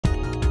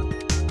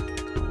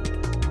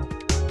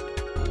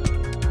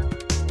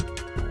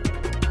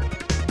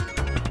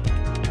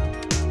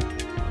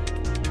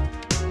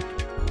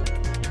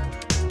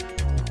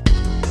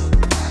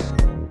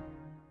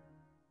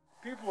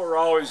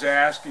always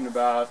asking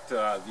about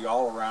the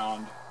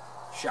all-around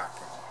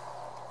shotgun,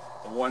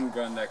 the one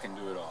gun that can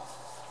do it all.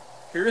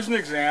 Here's an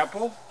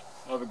example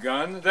of a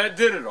gun that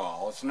did it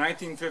all. It's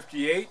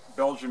 1958,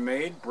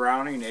 Belgium-made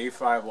Browning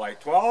A-5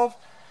 Light 12.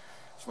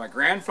 It's my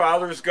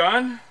grandfather's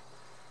gun.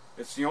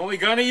 It's the only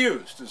gun he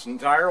used his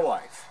entire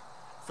life.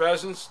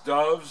 Pheasants,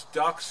 doves,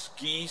 ducks,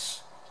 geese,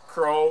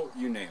 crow,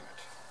 you name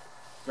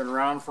it. Been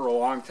around for a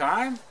long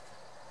time.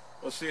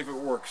 Let's see if it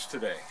works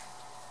today.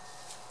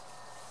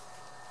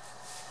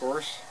 Of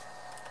course,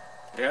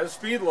 it has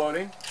speed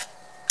loading.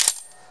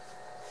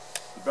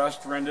 The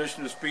best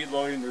rendition of speed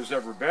loading there's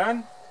ever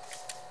been.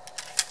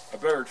 A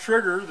better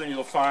trigger than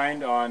you'll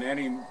find on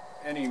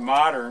any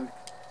modern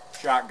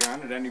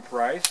shotgun at any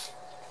price,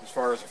 as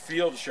far as a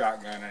field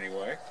shotgun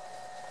anyway.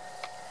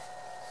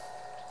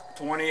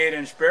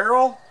 28-inch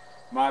barrel,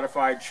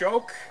 modified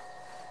choke,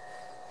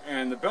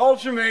 and the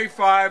Belgium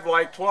A-5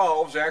 Light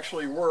 12s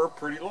actually were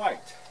pretty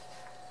light.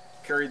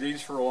 Carried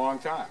these for a long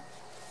time.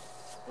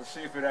 Let's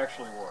see if it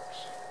actually works.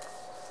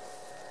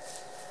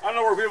 I don't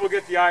know where people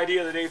get the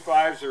idea that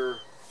A-5s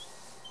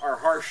are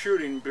harsh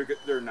shooting, but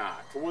they're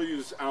not. We'll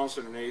use 1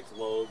 1/8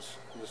 loads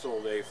in this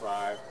old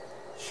A-5.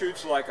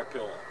 Shoots like a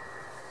pillow.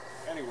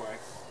 Anyway,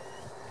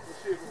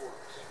 let's see if it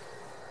works.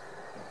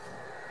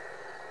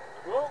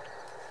 Well.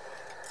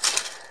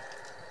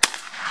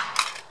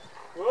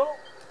 Well.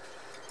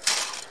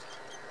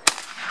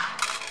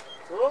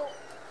 Well.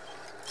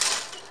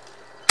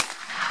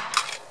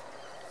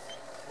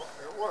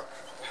 It works.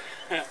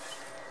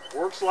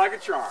 Works like a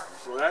charm.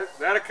 So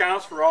that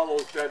accounts for all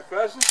those dead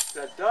pheasants,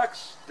 dead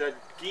ducks, dead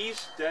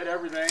geese, dead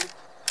everything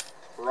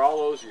for all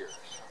those years.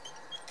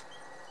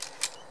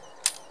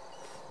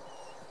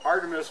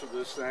 Hard to miss with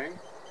this thing,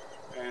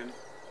 and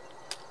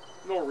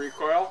no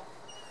recoil.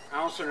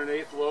 1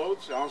 1/8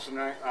 loads, 1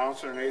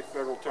 1/8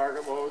 federal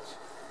target loads.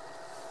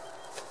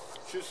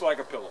 Shoots like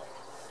a pillow.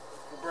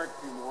 We'll break a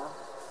few more.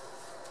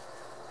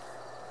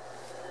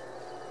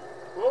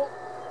 Whoa.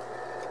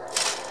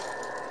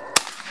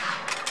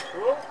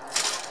 Whoa.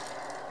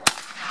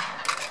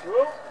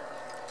 Whoa.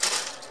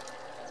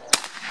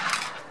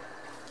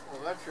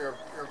 Well, that's your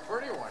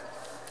pretty one.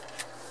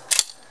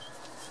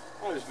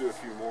 I'll just do a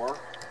few more.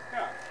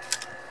 Yeah.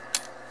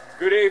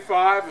 Good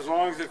A-5, as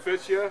long as it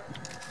fits you,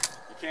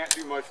 you can't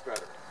do much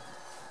better.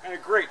 And a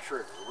great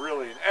trigger,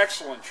 really an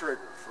excellent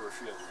trigger for a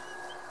field gun.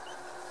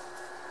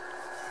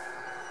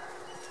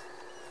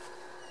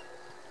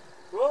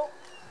 Whoa.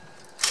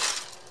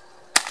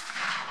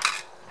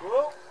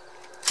 Whoa.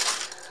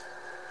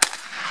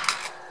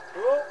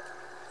 Whoa.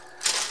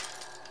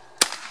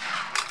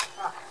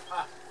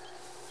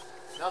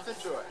 Nothing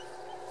to it.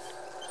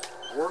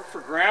 Worked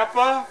for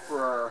Grandpa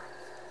for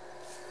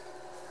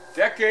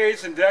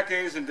decades and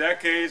decades and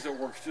decades. It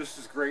works just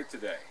as great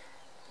today.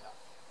 Yeah.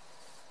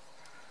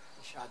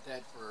 He shot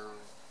that for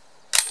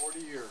 40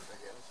 years, I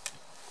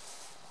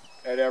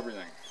guess. At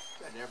everything.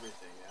 And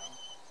everything, yeah.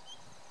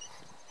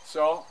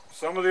 So,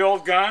 some of the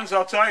old guns,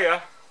 I'll tell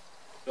you,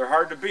 they're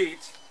hard to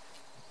beat.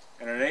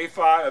 And an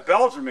A-5, a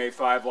Belgium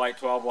A-5 Light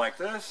 12 like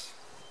this,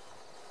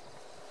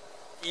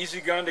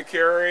 easy gun to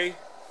carry,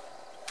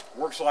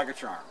 works like a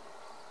charm.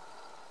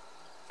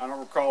 I don't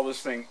recall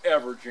this thing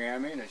ever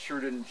jamming. It sure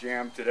didn't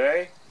jam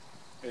today.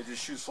 It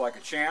just shoots like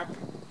a champ.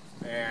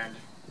 And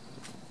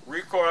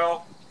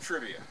recoil,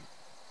 trivia.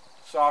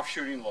 Soft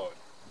shooting load.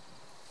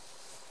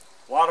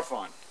 A lot of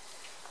fun.